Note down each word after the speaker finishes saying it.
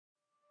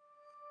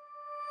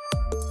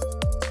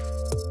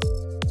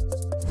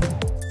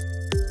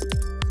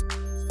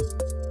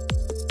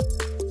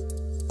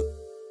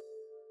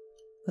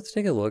Let's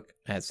take a look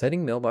at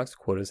setting mailbox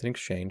quotas in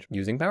Exchange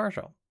using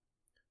PowerShell.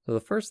 So the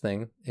first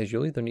thing is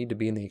you'll either need to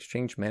be in the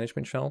Exchange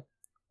management shell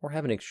or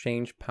have an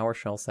Exchange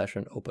PowerShell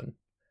session open.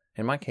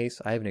 In my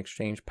case, I have an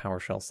Exchange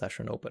PowerShell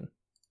session open.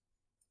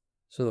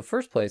 So the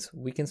first place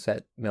we can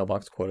set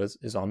mailbox quotas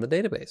is on the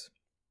database.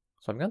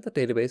 So I've got the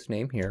database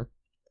name here,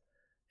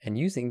 and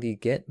using the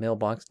get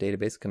mailbox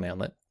database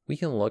commandlet, we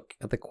can look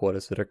at the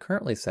quotas that are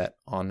currently set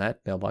on that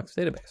mailbox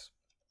database.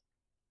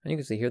 And you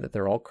can see here that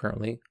they're all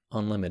currently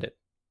unlimited.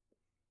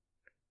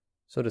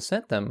 So to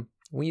set them,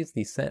 we use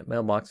the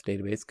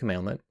Set-MailBoxDatabase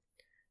commandlet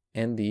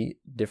and the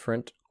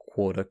different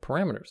quota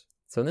parameters.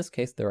 So in this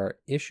case, there are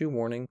issue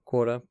warning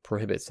quota,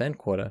 prohibit send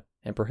quota,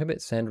 and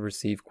prohibit send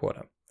receive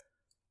quota.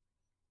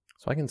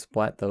 So I can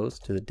splat those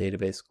to the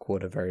database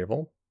quota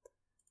variable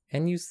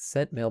and use the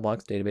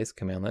Set-MailBoxDatabase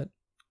commandlet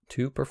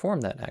to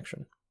perform that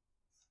action.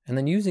 And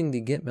then using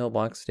the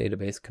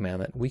getMailboxDatabase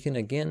commandlet, we can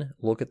again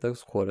look at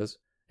those quotas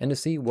and to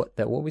see what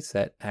we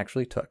set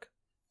actually took.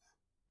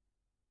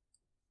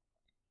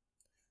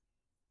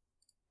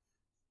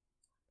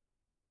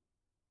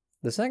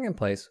 The second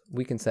place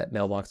we can set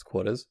mailbox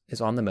quotas is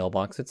on the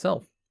mailbox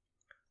itself.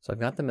 So I've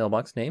got the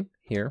mailbox name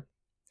here,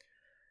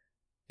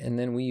 and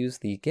then we use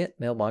the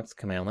getMailbox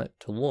commandlet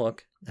to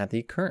look at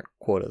the current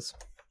quotas.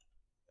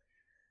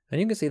 And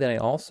you can see that I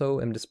also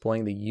am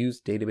displaying the use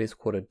database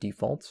quota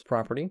defaults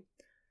property,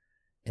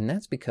 and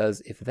that's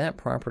because if that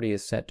property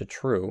is set to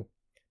true,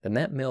 then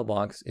that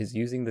mailbox is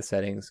using the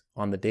settings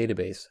on the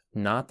database,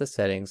 not the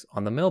settings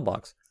on the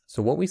mailbox.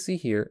 So what we see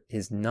here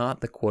is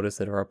not the quotas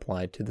that are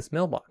applied to this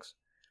mailbox.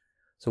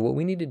 So what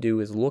we need to do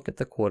is look at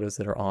the quotas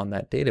that are on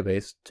that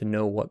database to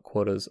know what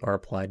quotas are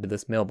applied to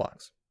this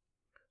mailbox.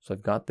 So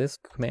I've got this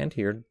command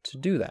here to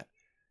do that.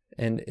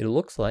 And it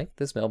looks like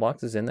this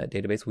mailbox is in that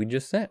database we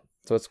just set.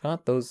 So it's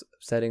got those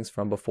settings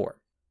from before.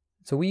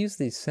 So we use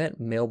the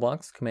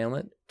Set-MailBox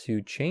commandlet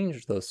to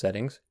change those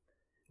settings.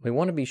 We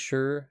want to be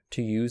sure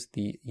to use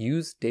the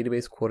use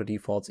database quota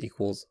defaults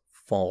equals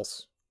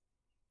false.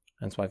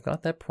 And so I've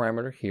got that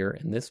parameter here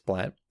in this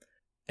splat.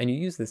 And you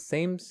use the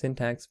same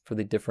syntax for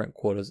the different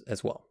quotas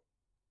as well.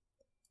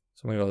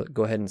 So I'm going to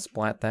go ahead and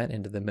splat that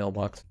into the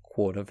mailbox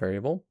quota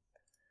variable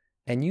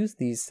and use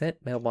the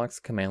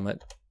Set-MailBox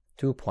commandlet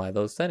to apply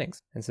those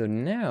settings. And so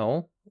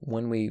now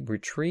when we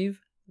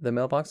retrieve the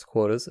mailbox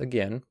quotas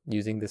again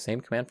using the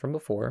same command from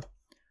before,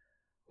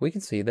 we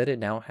can see that it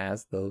now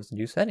has those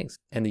new settings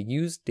and the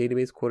use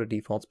database quota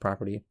defaults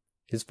property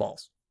is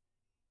false.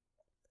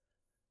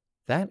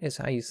 That is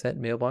how you set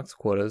mailbox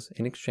quotas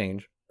in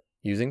Exchange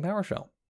using PowerShell.